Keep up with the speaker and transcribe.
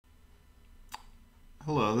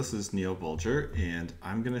Hello, this is Neil Bulger, and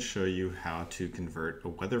I'm going to show you how to convert a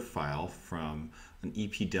weather file from an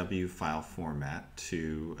EPW file format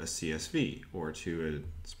to a CSV or to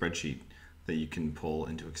a spreadsheet that you can pull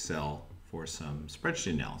into Excel for some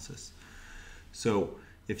spreadsheet analysis. So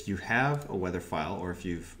if you have a weather file, or if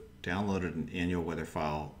you've downloaded an annual weather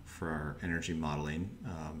file for our energy modeling,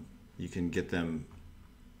 you can get them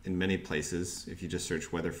in many places. If you just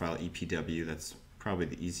search weather file EPW, that's probably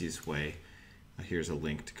the easiest way. Here's a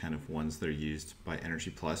link to kind of ones that are used by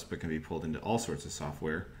EnergyPlus but can be pulled into all sorts of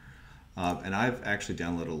software. And I've actually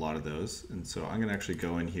downloaded a lot of those, and so I'm going to actually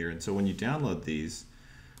go in here. And so when you download these,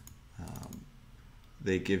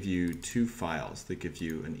 they give you two files. They give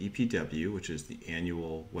you an EPW, which is the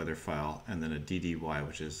annual weather file, and then a DDY,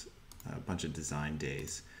 which is a bunch of design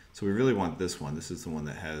days. So we really want this one. This is the one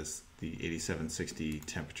that has the 8760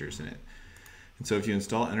 temperatures in it. And so if you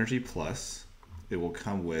install EnergyPlus, it will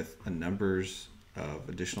come with a numbers of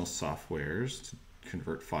additional softwares to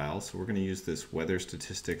convert files. So we're going to use this weather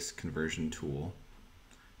statistics conversion tool.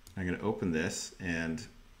 I'm going to open this, and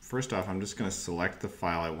first off, I'm just going to select the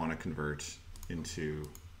file I want to convert into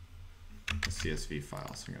a CSV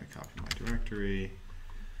file. So I'm going to copy my directory,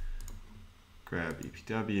 grab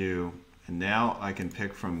EPW, and now I can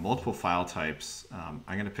pick from multiple file types. I'm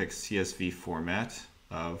going to pick CSV format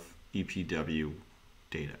of EPW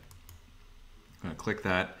data. I'm going to click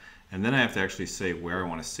that, and then I have to actually say where I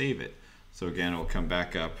want to save it. So again, it will come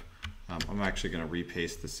back up. I'm actually going to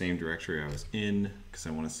repaste the same directory I was in because I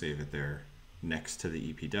want to save it there next to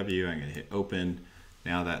the EPW. I'm going to hit open.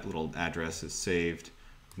 Now that little address is saved.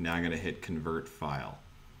 Now I'm going to hit convert file.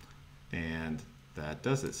 And that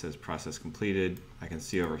does it. It says process completed. I can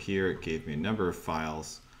see over here it gave me a number of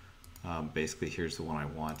files. Basically, here's the one I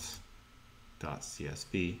want,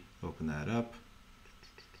 .csv. Open that up.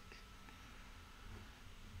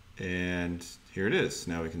 And here it is.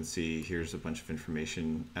 Now we can see here's a bunch of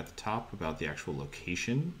information at the top about the actual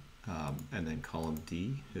location. And then column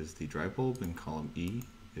D is the dry bulb, and column E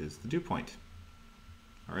is the dew point.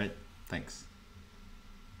 All right, thanks.